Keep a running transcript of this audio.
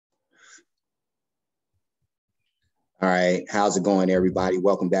All right, how's it going, everybody?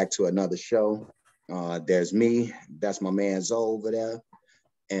 Welcome back to another show. There's me, that's my man Zoe over there.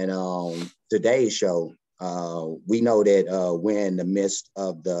 And today's show, we know that we're in the midst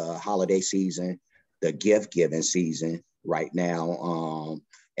of the holiday season, the gift giving season right now.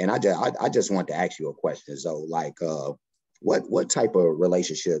 And I just want to ask you a question, Zoe. Like, what type of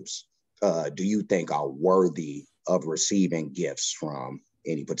relationships do you think are worthy of receiving gifts from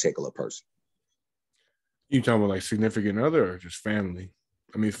any particular person? You talking about like significant other or just family?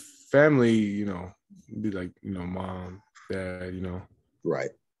 I mean, family, be like, mom, dad, Right.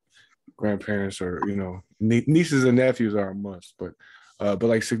 grandparents or, nieces and nephews are a must. But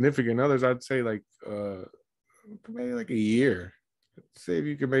like significant others, I'd say like maybe like a year. Say if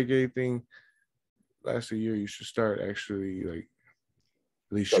you can make anything last a year, you should start actually like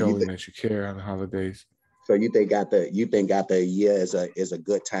at least So you showing that you care on the holidays. So you think after a year is a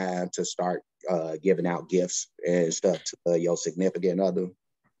good time to start giving out gifts and stuff to your significant other?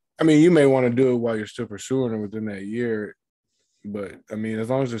 I mean, you may want to do it while you're still pursuing it within that year, but I mean,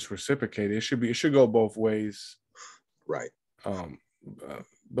 as long as it's reciprocated, it should go both ways. Right. Um,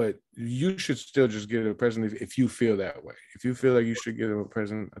 but you should still just give a present if you feel that way. If you feel like you should give them a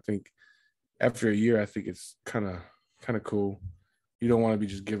present, I think after a year, I think it's kind of cool. You don't want to be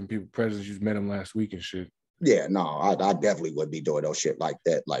just giving people presents. You just met them last week and shit. Yeah, no, I definitely wouldn't be doing no shit like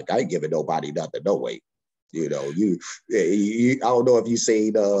that. Like I ain't giving nobody nothing, no way. I don't know if you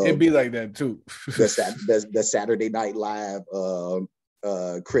seen It'd be like that too. the Saturday Night Live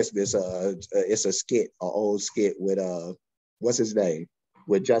Christmas it's a skit, an old skit with what's his name?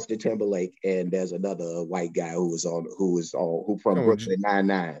 With Justin Timberlake, and there's another white guy who from Brooklyn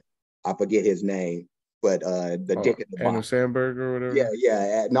Nine-Nine. I forget his name, but the dick in the Adam box. Sandberg or whatever.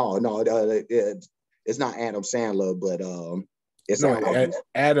 Yeah. No, it's not Adam Sandler, but it's no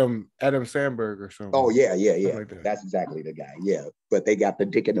Adam Sandberg or something. Oh yeah. Like that. That's exactly the guy. Yeah, but they got the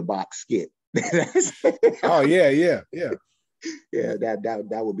dick in the box skit. Oh yeah. Yeah,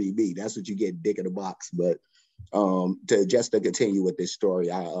 that would be me. That's what you get, dick in the box. But to continue with this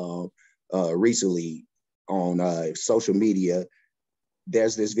story, I recently on social media,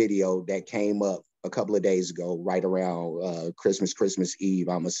 there's this video that came up a couple of days ago, right around Christmas Eve,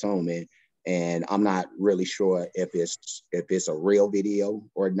 I'm assuming, and I'm not really sure if it's a real video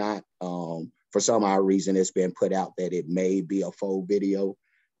or not. For some odd reason, it's been put out that it may be a faux video,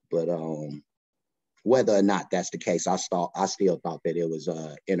 but whether or not that's the case, I still thought that it was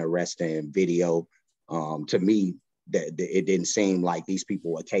an interesting video. To me, that it didn't seem like these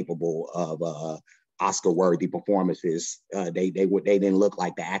people were capable of Oscar-worthy performances. They didn't look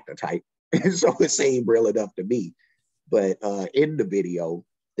like the actor type, so it seemed real enough to me. But in the video,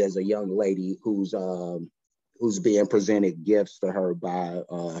 there's a young lady who's being presented gifts to her by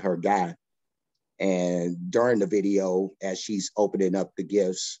her guy, and during the video, as she's opening up the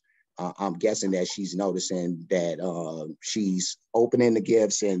gifts, I'm guessing that she's noticing that she's opening the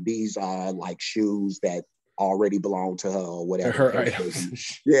gifts, and these are like shoes that already belong to her or whatever. Her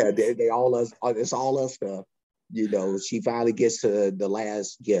items. Yeah, they all us. It's all us stuff. She finally gets to the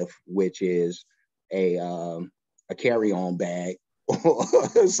last gift, which is a carry-on bag or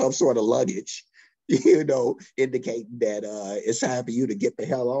some sort of luggage. Indicating that it's time for you to get the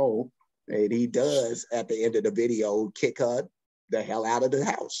hell on. And he does at the end of the video kick her the hell out of the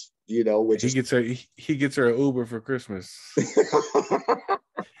house. Which he gets her an Uber for Christmas. He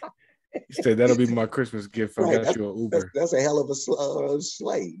said that'll be my Christmas gift. I got you an Uber. That's a hell of a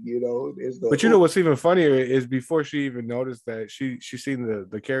slay, But you know what's even funnier is before she even noticed that she seen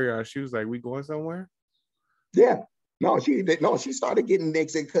the carry-on, she was like, "We going somewhere?" Yeah. No, she started getting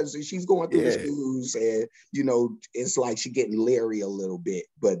next because she's going through the shoes, and it's like she getting leery a little bit.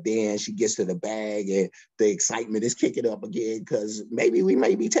 But then she gets to the bag, and the excitement is kicking up again because maybe we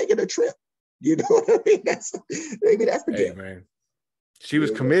may be taking a trip. You know what I mean? Maybe that's the gift. Man. She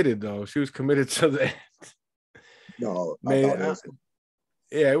was committed though. She was committed to that. No, man.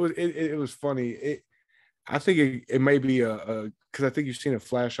 It was funny. I think it may be because I think you've seen a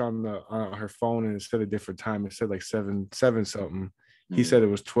flash on her phone, and instead of different time, it said like 7 something. Mm-hmm. He said it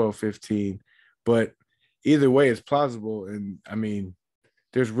was 12:15, but either way, it's plausible. And I mean,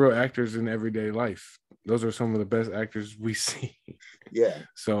 there's real actors in everyday life. Those are some of the best actors we see. Yeah.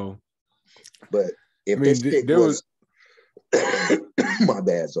 So, but if there was my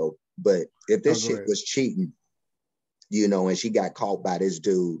bad, so but if this shit was cheating, and she got caught by this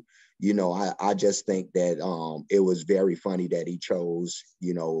dude. I just think that it was very funny that he chose,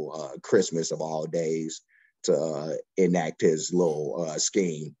 Christmas of all days to enact his little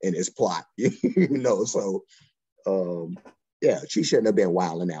scheme and his plot, So Yeah, she shouldn't have been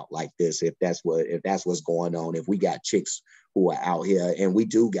wilding out like this if that's what's going on. If we got chicks who are out here, and we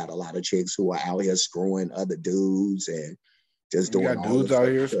do got a lot of chicks who are out here screwing other dudes and just We doing got all dudes this out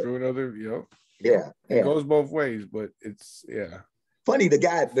other here stuff. screwing other, yep. Yeah, It yeah. goes both ways, but it's Funny, the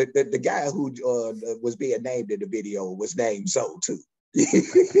guy who was being named in the video was named so too.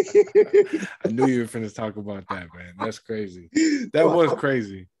 I knew you were finna talk about that, man. That's crazy. That so, was I'm,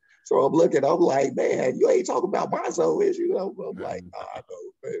 crazy. so I'm looking, I'm like, man, you ain't talking about my soul issue. I'm like, I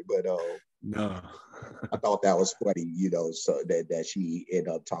know, but No. I thought that was funny, so that she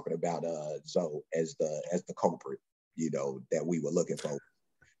ended up talking about Zoe as the culprit, that we were looking for.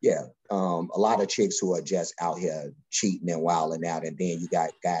 Yeah, a lot of chicks who are just out here cheating and wilding out, and then you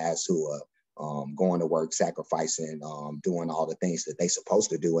got guys who are going to work, sacrificing, doing all the things that they supposed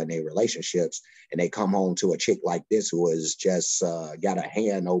to do in their relationships, and they come home to a chick like this who has just got a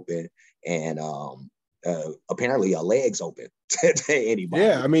hand open and apparently her legs open to Yeah, anybody.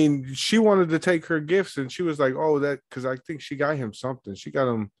 I mean, she wanted to take her gifts, and she was like, "Oh, that," because I think she got him something. She got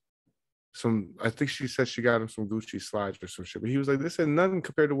him some. I think she said she got him some Gucci slides or some shit. But he was like, "This is nothing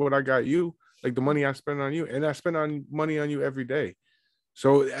compared to what I got you. Like the money I spend on you, and I spend on money on you every day."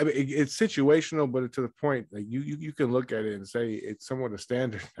 So I mean, it's situational, but to the point, like you can look at it and say it's somewhat a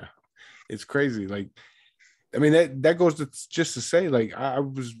standard now. It's crazy. Like, I mean, that goes to just to say, like, I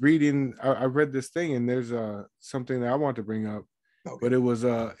was reading, I read this thing, and there's something that I want to bring up, but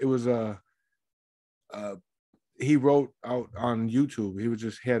Okay. uh he wrote out on YouTube. He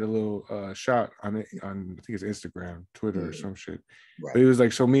had a little shot on it on I think it's Instagram, Twitter, or Mm, some shit. But right. he was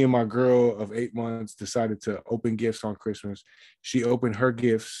like, so me and my girl of 8 months decided to open gifts on Christmas. She opened her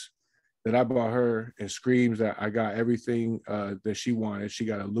gifts that I bought her and screams that I got everything that she wanted. She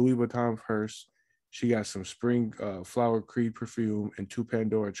got a Louis Vuitton purse. She got some spring flower creed perfume and 2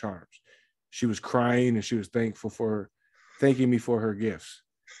 Pandora charms. She was crying and she was thanking me for her gifts.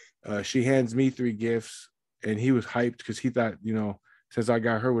 She hands me 3 gifts, and he was hyped because he thought, since I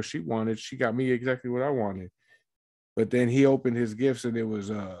got her what she wanted, she got me exactly what I wanted. But then he opened his gifts, and it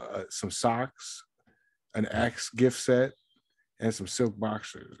was some socks, an Axe gift set, and some silk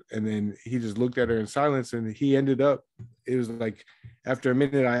boxers. And then he just looked at her in silence, and he ended up. It was like after a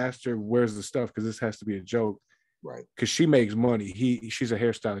minute, I asked her, "Where's the stuff?" Because this has to be a joke. Right. Because she makes money. She's a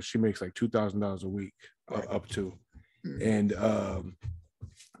hairstylist. She makes like $2,000 a week, Right. up to, Mm-hmm. and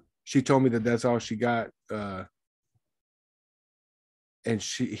she told me that that's all she got. And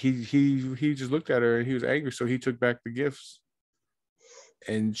he just looked at her and he was angry, so he took back the gifts.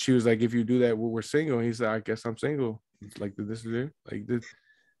 And she was like, "If you do that, we're single." And he said, "I guess I'm single." It's like, this is it. Like this,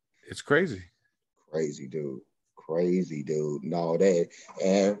 it's crazy. Crazy dude. Crazy dude. No, that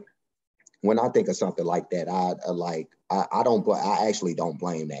and when I think of something like that, I actually don't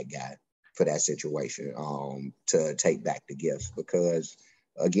blame that guy for that situation. To take back the gifts because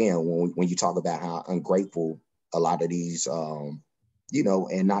again, when you talk about how ungrateful a lot of these, and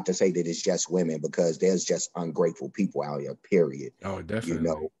not to say that it's just women because there's just ungrateful people out here. Period. Oh, You definitely.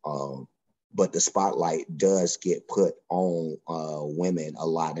 know, but the spotlight does get put on women a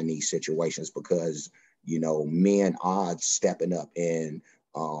lot in these situations because men are stepping up and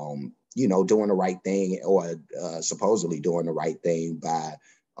doing the right thing or supposedly doing the right thing by,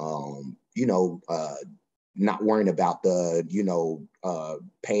 not worrying about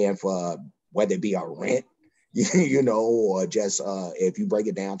paying for whether it be a rent, or just if you break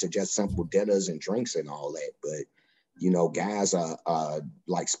it down to just simple dinners and drinks and all that. But, guys are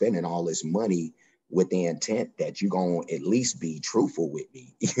like spending all this money with the intent that you're going to at least be truthful with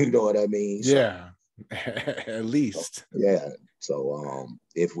me. You know what I mean? So, Yeah. At least. yeah. So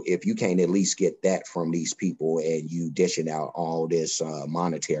if you can't at least get that from these people and you dishing out all this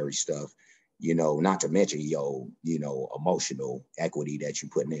monetary stuff, not to mention your emotional equity that you're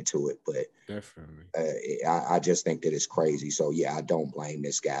putting into it, but Definitely. I just think that it's crazy. So yeah, I don't blame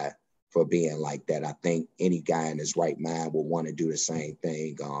this guy for being like that. I think any guy in his right mind will want to do the same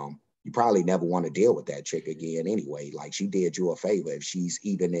thing. You probably never want to deal with that chick again anyway. Like she did you a favor if you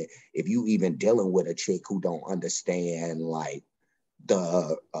even dealing with a chick who don't understand like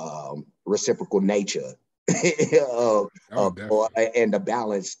the reciprocal nature Oh, definitely. and the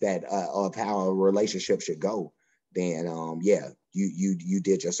balance that of how a relationship should go, then yeah, you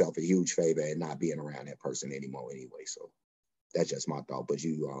did yourself a huge favor and not being around that person anymore anyway. So that's just my thought. But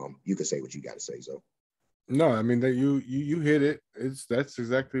you can say what you got to say. So No, I mean that you hit it. That's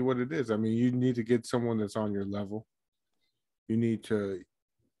exactly what it is. I mean, you need to get someone that's on your level. You need to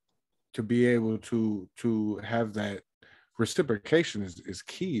be able to have that reciprocation is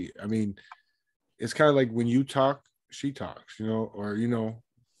key. I mean, it's kind of like when you talk, she talks, or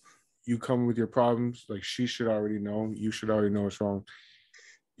you come with your problems, like she should already know. You should already know what's wrong.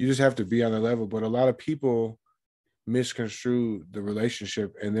 You just have to be on the level. But a lot of people misconstrue the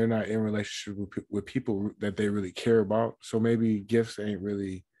relationship, and they're not in relationship with people that they really care about. So maybe gifts ain't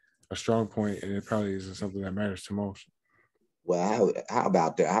really a strong point, and it probably isn't something that matters to most. Well, how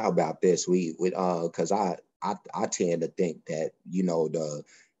about that? How about this? Because I tend to think that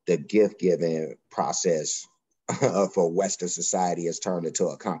the gift giving process for Western society has turned into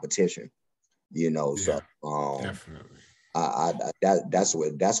a competition. So Yeah, definitely.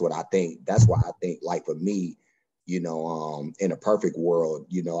 that's what I think. That's why I think, like, for me, in a perfect world,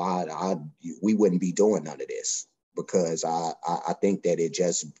 we wouldn't be doing none of this, because I think that it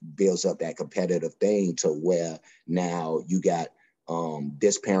just builds up that competitive thing to where now you got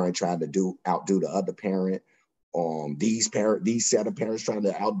this parent trying to outdo the other parent, these set of parents trying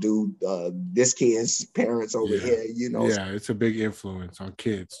to outdo this kid's parents over Yeah, here, yeah, it's a big influence on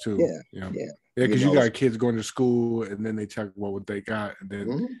kids too. yeah, yeah, Yeah, because you got kids going to school and then they talk about what they got, and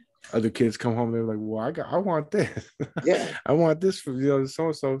then other kids come home and they're like, "Well, I want this. yeah, I want this from so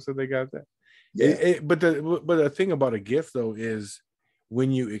and so they got that." yeah, But the thing about a gift though is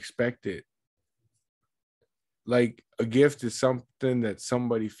when you expect it. Like a gift is something that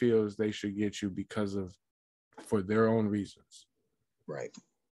somebody feels they should get you because of for their own reasons. right,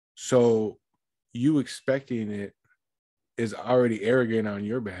 So you expecting it is already arrogant on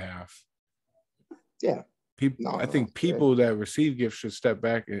your behalf. yeah. People, I No, think people that receive gifts should step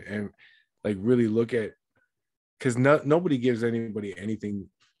back and like really look at, because nobody gives anybody anything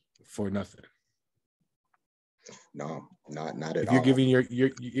for nothing. no, not at If you're all. giving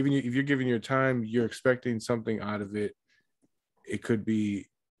if you're giving your time, you're expecting something out of it. It could be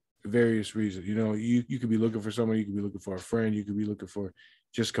various reasons. You could be looking for someone, you could be looking for a friend, you could be looking for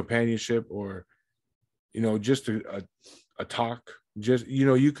just companionship, or just a talk. Just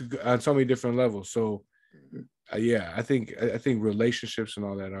you could on so many different levels. So yeah, I think relationships and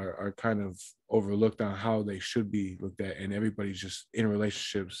all that are kind of overlooked on how they should be looked at, and everybody's just in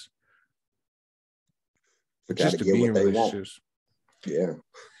relationships Got just to to get be what in they want. relationships. Yeah.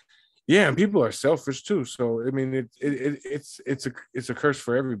 Yeah, and people are selfish too. So I mean, it's a curse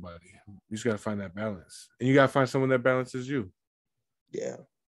for everybody. You just got to find that balance, and you got to find someone that balances you. Yeah.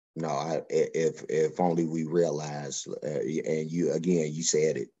 No, if only we realize, and you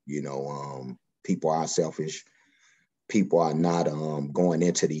said it. People are selfish. People are not going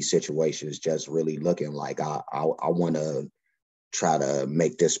into these situations just really looking like I want to try to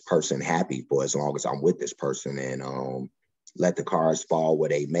make this person happy for as long as I'm with this person, and let the cards fall where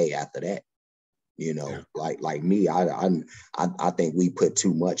they may after that. Yeah. Like me, I think we put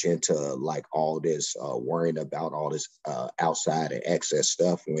too much into like all this worrying about all this outside and excess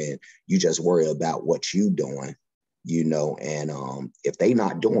stuff, when you just worry about what you doing, and if they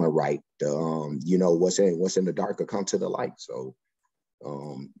not doing right, what's in the dark will come to the light. So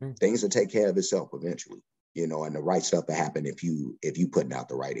things will take care of itself eventually, and the right stuff will happen if you putting out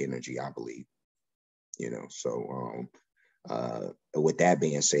the right energy, I believe. So with that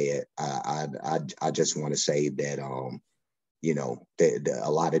being said, I just want to say that a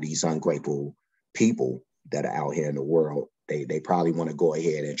lot of these ungrateful people that are out here in the world, they probably want to go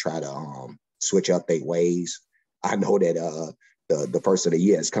ahead and try to switch up their ways. I know that the first of the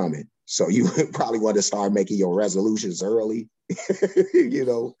year is coming, so you probably want to start making your resolutions early,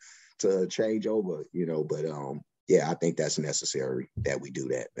 to change over, But yeah, I think that's necessary that we do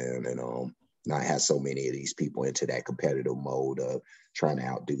that, man, and not have so many of these people into that competitive mode of trying to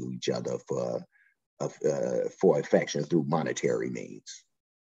outdo each other for affection through monetary means.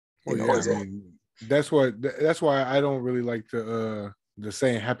 Well, yeah, I mean that's why I don't really like the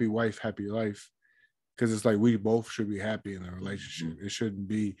saying "happy wife, happy life," because it's like we both should be happy in a relationship. It shouldn't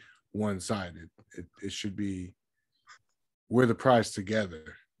be one sided. It should be we're the prize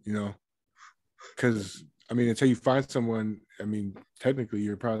together. Because I mean, until you find someone, I mean, technically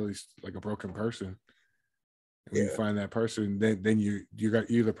you're probably like a broken person. And when you find that person, then you're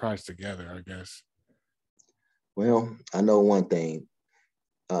the prize together, I guess. Well, I know one thing.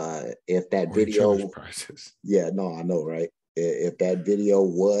 If that Or each other's video, prizes. yeah, no, I know, right? If that video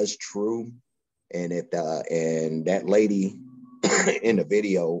was true, and if and that lady in the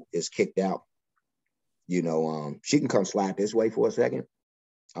video is kicked out, she can come slide this way for a second.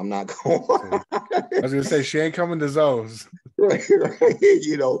 I'm not going. I was gonna say she ain't coming to Zoe's. Right. She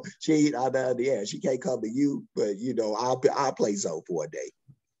can't come to you, but I'll play Zoe for a day.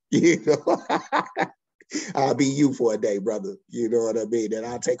 I'll be you for a day, brother. You know what I mean? And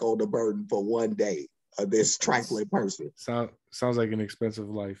I'll take on the burden for one day of this trifling person. Sounds like an expensive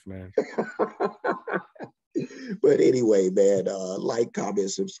life, man. But anyway, man, like,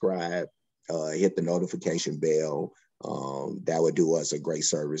 comment, subscribe, hit the notification bell. That would do us a great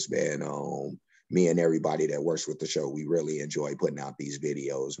service, man. Me and everybody that works with the show, we really enjoy putting out these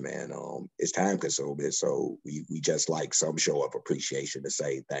videos, man. It's time consuming, so we just like some show of appreciation to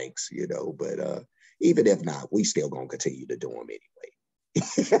say thanks, you know. But even if not, we still gonna continue to do them anyway.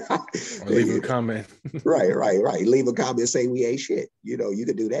 Or leave a comment. Right. Leave a comment, say we ain't shit. You know, you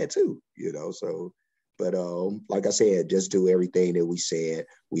could do that too, you know. So, but like I said, just do everything that we said.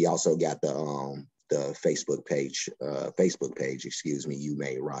 We also got the Facebook page, excuse me, You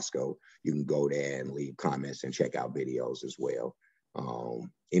Made Roscoe. You can go there and leave comments and check out videos as well.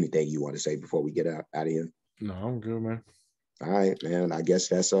 Anything you want to say before we get out of here? No, I'm good, man. All right, man. I guess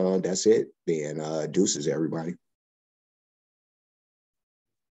that's it. Then deuces, everybody.